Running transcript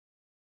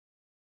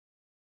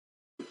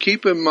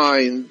keep in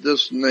mind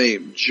this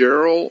name,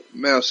 Gerald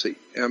Massey,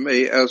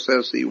 Massey, I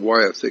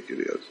think it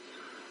is.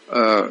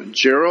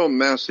 Gerald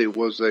Massey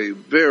was a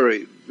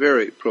very,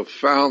 very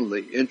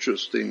profoundly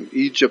interesting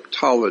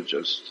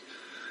Egyptologist.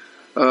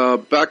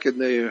 Back in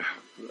the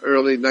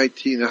early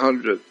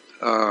 1900s,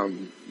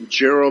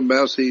 Gerald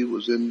Massey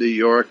was in New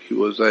York. He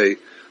was a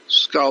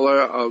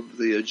scholar of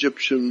the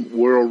Egyptian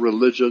world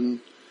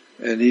religion,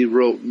 and he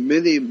wrote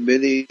many,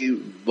 many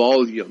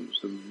volumes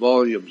and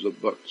volumes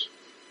of books.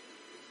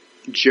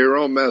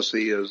 Gerald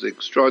Massey is an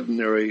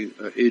extraordinary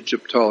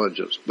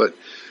Egyptologist, but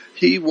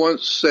he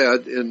once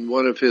said in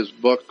one of his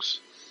books,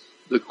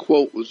 the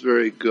quote was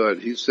very good.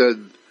 He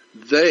said,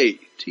 they,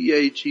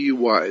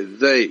 T-H-E-Y,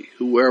 they,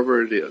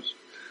 whoever it is,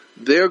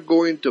 they're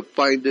going to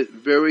find it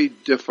very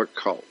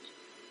difficult.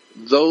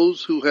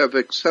 Those who have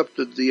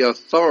accepted the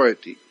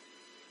authority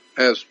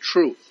as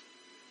truth,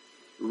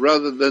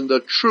 rather than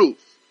the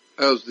truth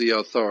as the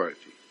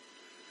authority.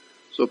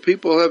 So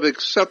people have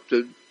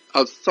accepted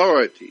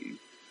authority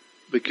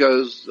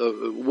because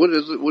what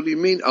do you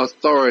mean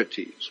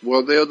authorities?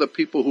 Well, they're the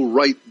people who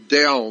write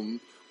down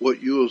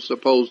what you are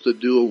supposed to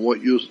do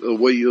and the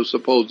way you're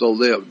supposed to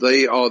live.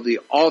 They are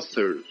the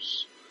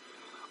authors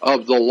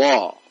of the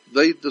law.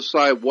 They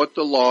decide what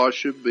the law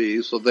should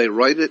be, so they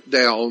write it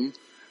down,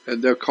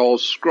 and they're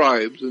called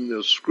scribes, and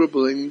they're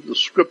scribbling the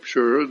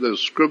scripture, they're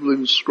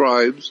scribbling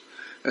scribes,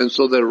 and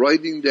so they're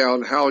writing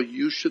down how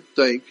you should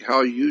think,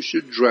 how you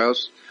should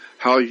dress,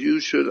 how you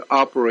should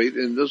operate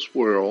in this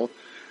world,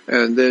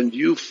 and then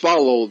you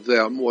follow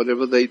them,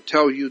 whatever they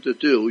tell you to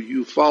do,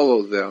 you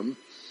follow them,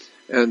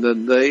 and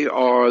then they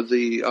are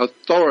the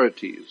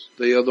authorities.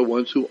 They are the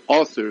ones who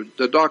authored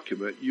the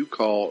document you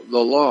call the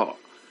law.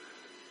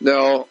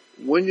 Now,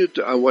 when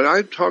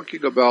I'm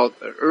talking about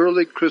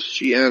early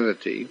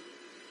Christianity,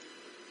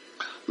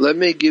 let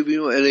me give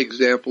you an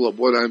example of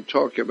what I'm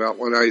talking about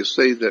when I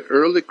say that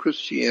early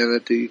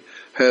Christianity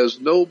has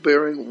no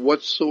bearing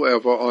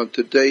whatsoever on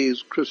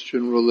today's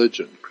Christian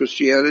religion.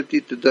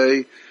 Christianity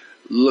today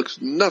looks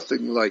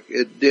nothing like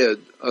it did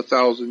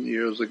 1,000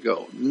 years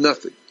ago.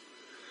 Nothing.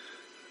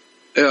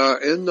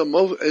 In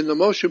the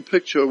motion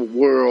picture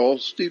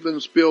world, Steven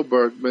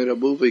Spielberg made a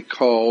movie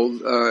called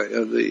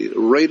The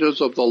Raiders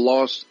of the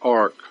Lost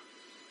Ark.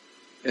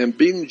 And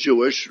being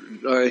Jewish,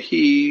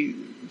 he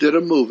did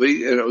a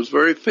movie, and it was a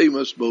very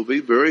famous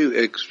movie,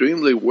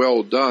 extremely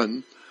well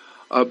done,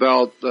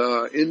 about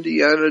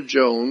Indiana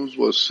Jones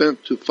was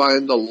sent to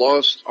find the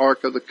lost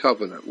Ark of the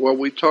Covenant. Well,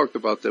 we talked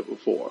about that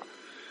before.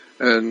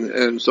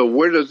 And so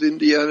where does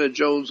Indiana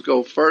Jones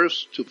go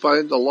first to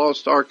find the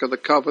lost Ark of the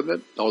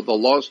Covenant, or the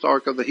lost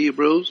Ark of the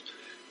Hebrews?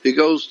 He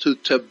goes to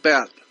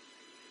Tibet,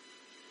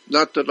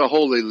 not to the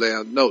Holy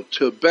Land. No,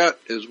 Tibet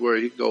is where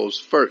he goes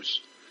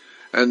first.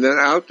 And then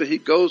after he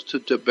goes to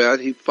Tibet,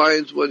 he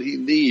finds what he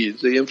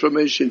needs, the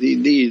information he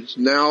needs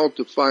now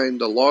to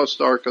find the lost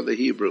Ark of the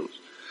Hebrews.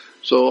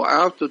 So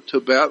after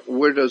Tibet,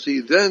 where does he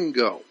then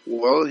go?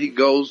 Well, he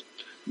goes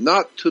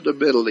not to the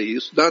Middle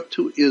East, not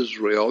to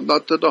Israel,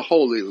 not to the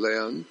Holy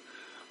Land,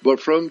 but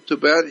from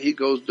Tibet he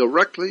goes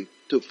directly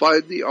to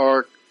find the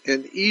Ark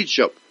in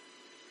Egypt,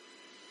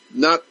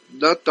 not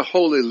the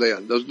Holy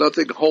Land. There's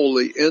nothing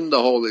holy in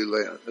the Holy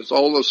Land. It's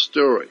all a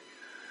story.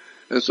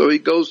 And so he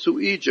goes to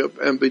Egypt,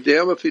 and be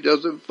damned if he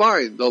doesn't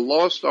find the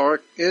lost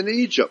Ark in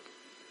Egypt.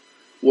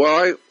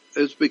 Why?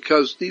 It's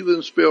because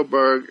Steven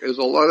Spielberg is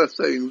a lot of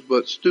things,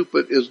 but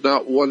stupid is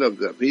not one of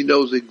them. He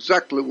knows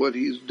exactly what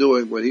he's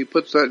doing when he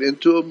puts that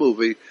into a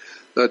movie,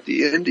 that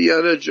the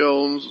Indiana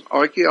Jones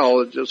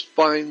archaeologist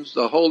finds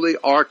the Holy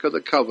Ark of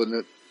the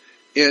Covenant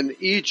in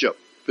Egypt,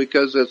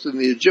 because it's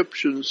an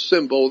Egyptian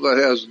symbol that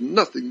has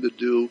nothing to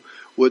do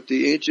with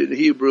the ancient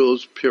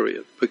Hebrews,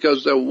 period.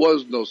 Because there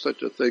was no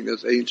such a thing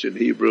as ancient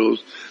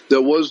Hebrews.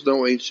 There was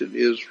no ancient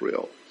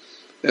Israel.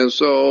 And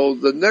so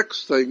the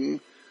next thing,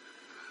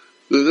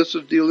 this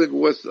is dealing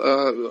with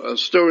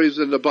stories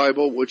in the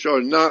Bible which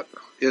are not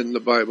in the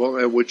Bible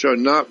and which are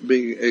not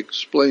being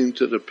explained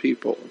to the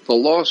people. The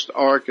lost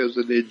ark is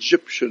an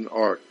Egyptian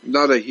ark,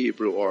 not a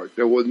Hebrew ark.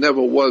 There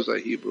never was a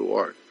Hebrew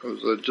ark.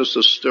 It was just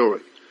a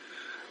story.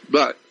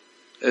 But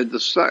in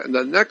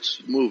the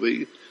next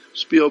movie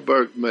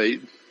Spielberg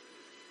made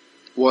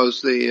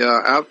was the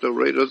after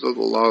Raiders of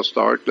the Lost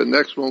Ark. The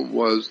next one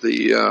was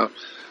the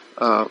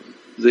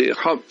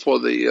hunt for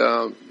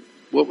the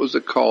what was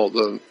it called?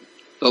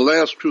 The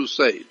Last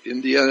Crusade,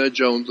 Indiana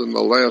Jones and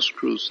the Last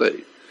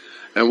Crusade.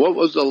 And what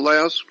was the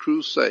Last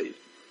Crusade?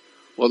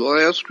 Well, the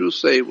Last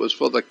Crusade was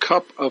for the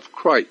cup of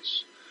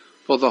Christ,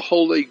 for the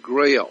Holy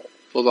Grail,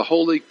 for the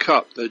Holy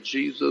Cup that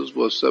Jesus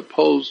was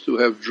supposed to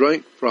have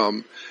drank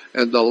from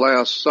in the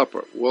Last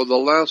Supper. Well, the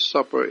Last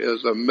Supper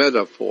is a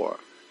metaphor.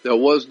 There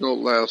was no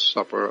Last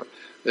Supper.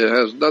 It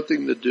has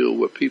nothing to do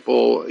with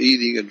people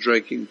eating and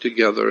drinking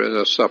together in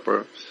a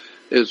supper.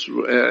 It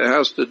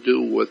has to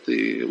do with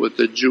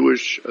the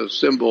Jewish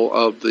symbol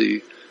of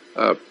the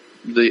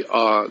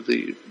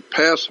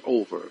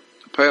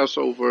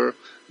Passover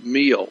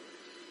meal.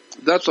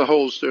 That's a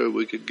whole story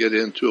we could get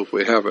into if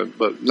we haven't,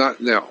 but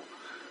not now.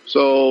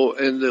 So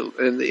in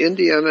the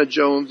Indiana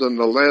Jones and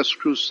the Last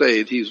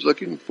Crusade, he's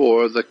looking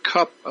for the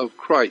cup of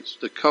Christ,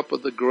 the cup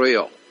of the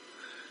Grail.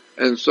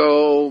 And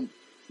so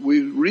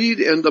we read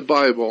in the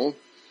Bible,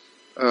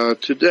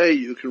 today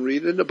you can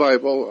read in the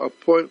Bible a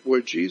point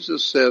where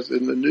Jesus says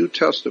in the New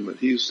Testament,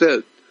 he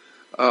said,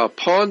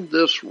 upon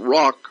this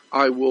rock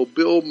I will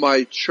build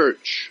my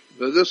church.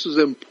 Now this is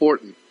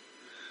important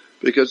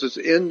because it's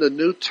in the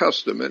New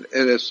Testament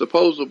and it's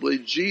supposedly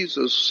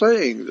Jesus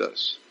saying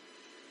this.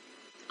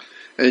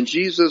 And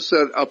Jesus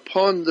said,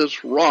 upon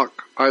this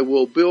rock I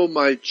will build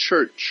my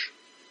church,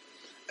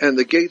 and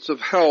the gates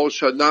of hell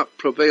shall not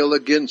prevail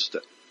against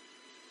it.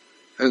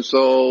 And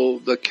so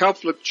the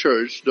Catholic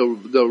Church,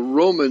 the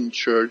Roman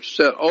Church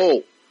said,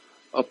 oh,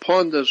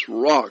 upon this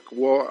rock,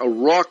 well, a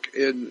rock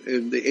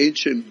in the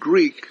ancient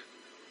Greek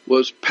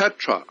was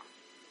Petra,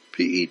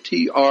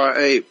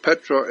 P-E-T-R-A.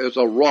 Petra is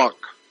a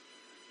rock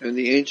in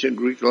the ancient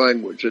Greek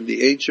language. In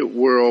the ancient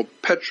world,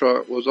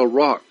 Petra was a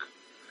rock.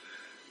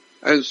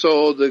 And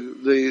so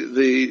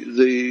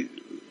the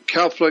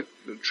Catholic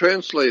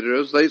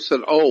translators, they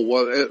said, oh,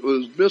 well, it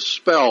was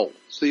misspelled.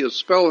 See, it's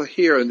spelled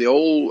here in the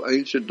old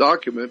ancient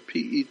document,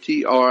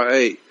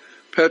 P-E-T-R-A,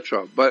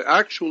 Petra. But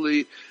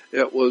actually,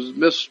 it was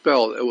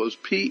misspelled. It was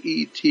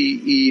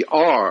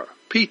P-E-T-E-R,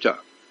 Peter.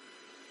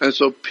 And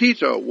so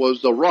Peter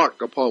was the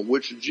rock upon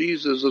which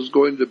Jesus is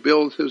going to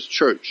build his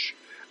church.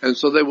 And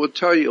so they would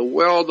tell you,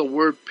 well, the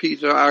word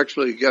Peter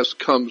actually, I guess,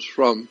 comes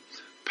from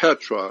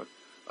Petra.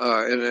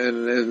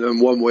 In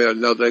one way or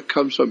another, it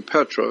comes from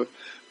Petra,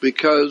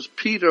 because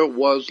Peter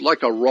was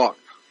like a rock.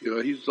 You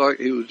know, he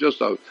was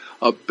just a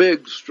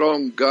big,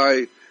 strong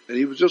guy, and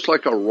he was just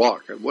like a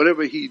rock. And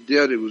whatever he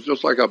did, it was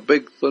just like a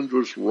big,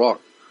 thunderous rock.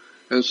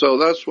 And so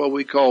that's what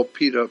we call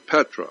Peter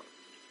Petra.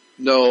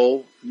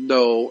 No,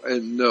 no,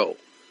 and no.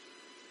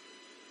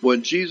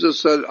 When Jesus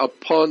said,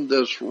 upon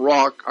this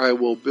rock I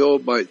will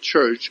build my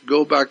church,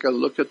 go back and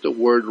look at the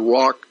word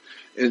rock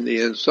in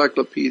the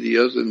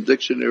encyclopedias and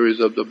dictionaries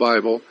of the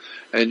Bible,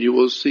 and you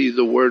will see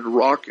the word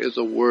rock is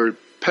a word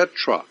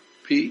Petra,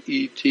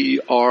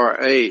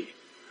 P-E-T-R-A.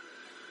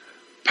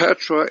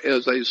 Petra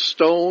is a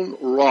stone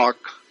rock,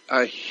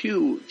 a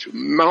huge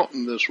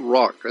mountainous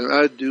rock, and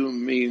I do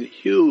mean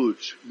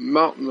huge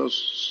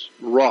mountainous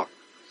rock,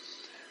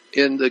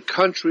 in the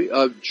country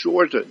of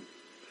Jordan.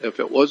 If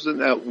it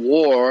wasn't at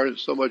war,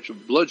 so much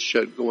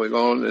bloodshed going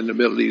on in the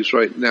Middle East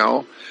right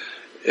now,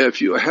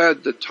 if you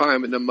had the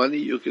time and the money,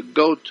 you could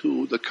go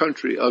to the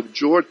country of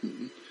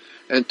Jordan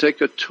and take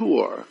a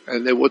tour,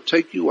 and they will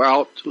take you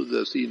out to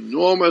this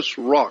enormous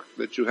rock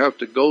that you have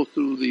to go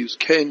through these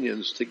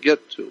canyons to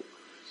get to.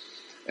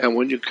 And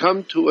when you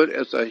come to it,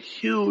 it's a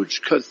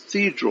huge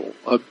cathedral,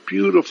 a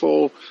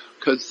beautiful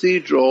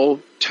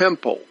cathedral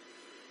temple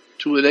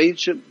to an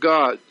ancient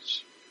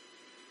gods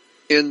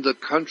in the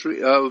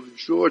country of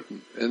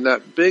Jordan. And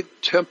that big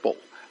temple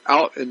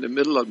out in the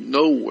middle of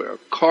nowhere,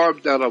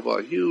 carved out of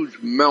a huge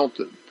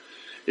mountain,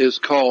 is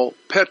called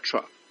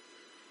Petra.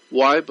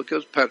 Why?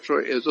 Because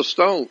Petra is a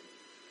stone.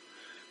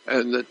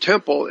 And the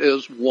temple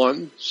is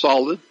one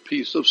solid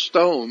piece of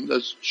stone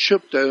that's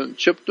chipped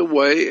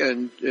away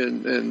and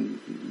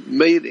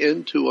made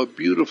into a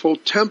beautiful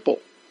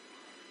temple.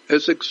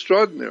 It's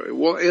extraordinary.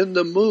 Well, in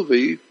the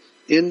movie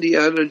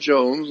Indiana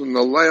Jones and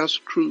the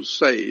Last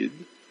Crusade,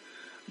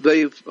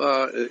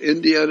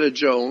 Indiana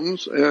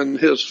Jones and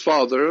his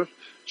father,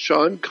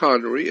 Sean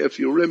Connery, if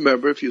you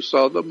remember, if you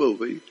saw the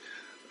movie,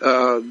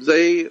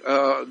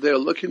 they're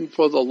looking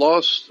for the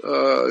lost,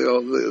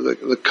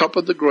 the cup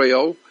of the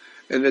Grail,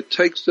 and it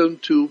takes them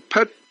to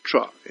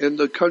Petra in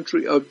the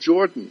country of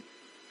Jordan.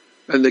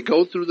 And they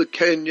go through the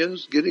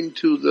canyons, getting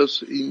to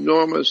this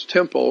enormous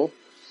temple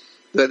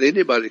that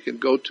anybody can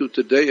go to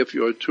today if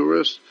you're a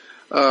tourist.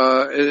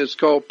 And it's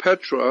called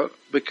Petra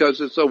because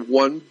it's a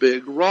one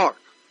big rock.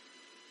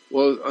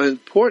 Well, an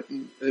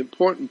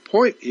important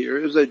point here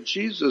is that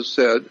Jesus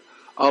said,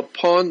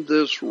 upon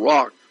this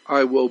rock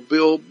I will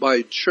build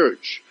my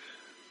church.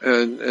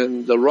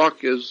 And the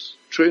rock is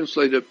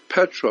translated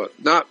Petra,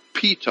 not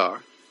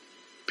Peter,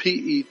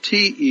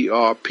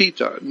 P-E-T-E-R,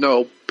 Peter.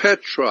 No,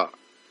 Petra,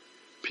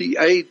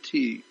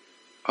 P-A-T-R-A,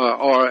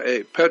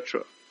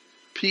 Petra,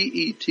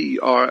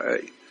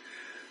 P-E-T-R-A.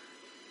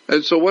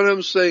 And so what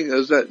I'm saying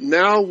is that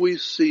now we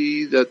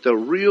see that the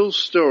real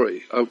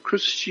story of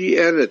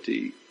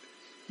Christianity,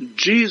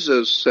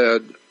 Jesus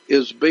said,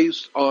 is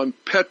based on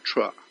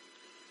Petra,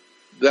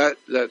 that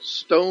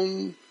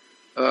stone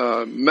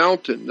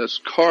mountain that's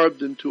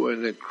carved into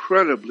an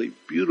incredibly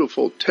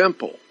beautiful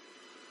temple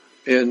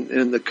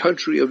in the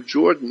country of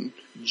Jordan.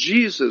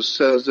 Jesus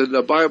says in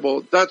the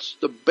Bible, that's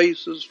the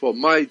basis for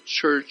my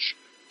church,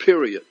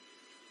 period.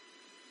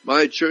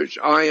 My church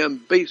I am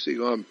basing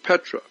on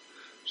Petra.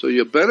 So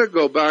you better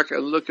go back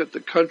and look at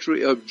the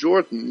country of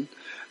Jordan,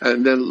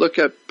 and then look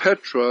at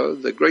Petra,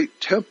 the great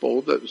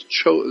temple that was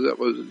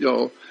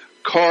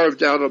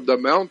carved out of the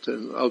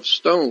mountain of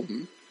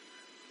stone.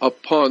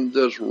 Upon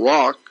this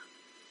rock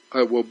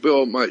I will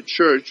build my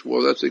church.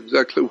 Well, that's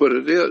exactly what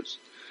it is.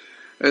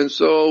 And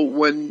so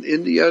when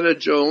Indiana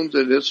Jones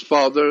and his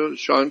father,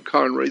 Sean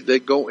Connery, they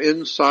go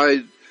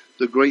inside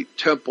the great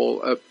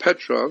temple of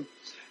Petra,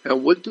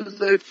 and what do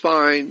they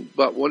find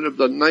but one of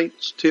the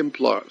Knights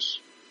Templars?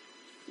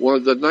 One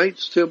of the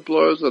Knights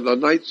Templars and the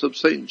Knights of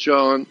St.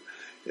 John,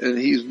 and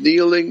he's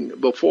kneeling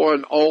before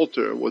an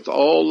altar with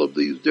all of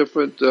these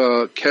different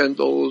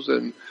candles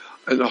and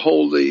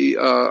holy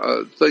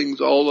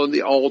things all on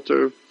the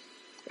altar,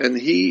 and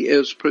he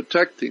is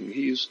protecting,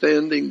 he's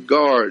standing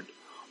guard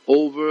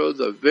over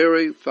the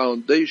very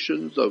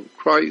foundations of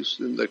Christ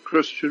and the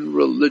Christian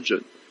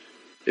religion,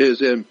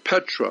 is in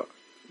Petra,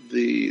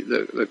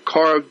 the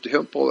carved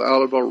temple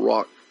out of a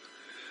rock.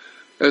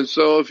 And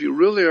so if you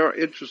really are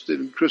interested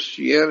in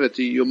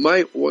Christianity, you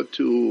might want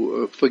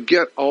to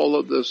forget all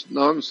of this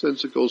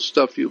nonsensical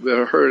stuff you've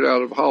heard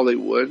out of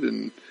Hollywood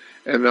and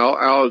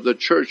out of the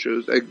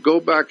churches, and go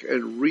back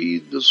and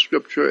read the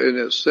scripture, and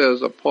it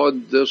says,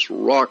 upon this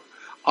rock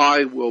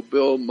I will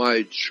build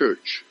my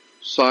church,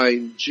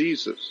 signed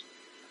Jesus.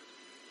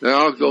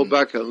 Now I'll go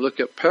back and look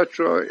at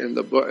Petra in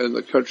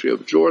the country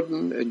of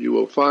Jordan, and you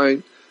will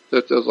find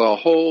that there's a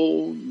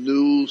whole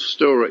new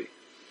story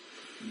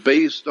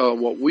based on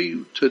what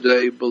we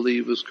today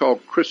believe is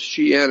called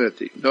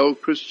Christianity. No,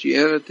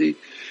 Christianity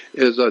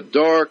is a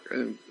dark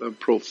and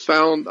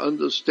profound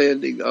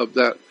understanding of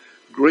that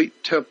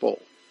great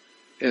temple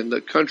in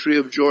the country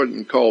of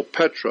Jordan called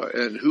Petra,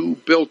 and who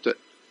built it,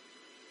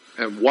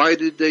 and why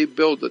did they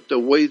build it the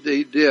way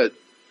they did.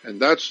 And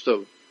that's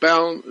the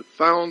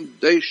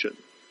foundation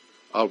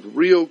of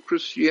real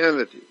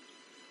Christianity,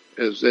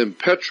 is in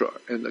Petra,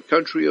 in the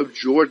country of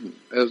Jordan.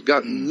 It has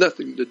got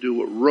nothing to do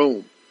with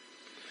Rome,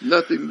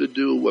 nothing to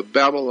do with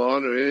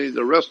Babylon or any of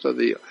the rest of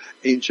the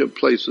ancient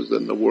places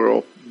in the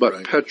world,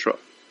 but Petra.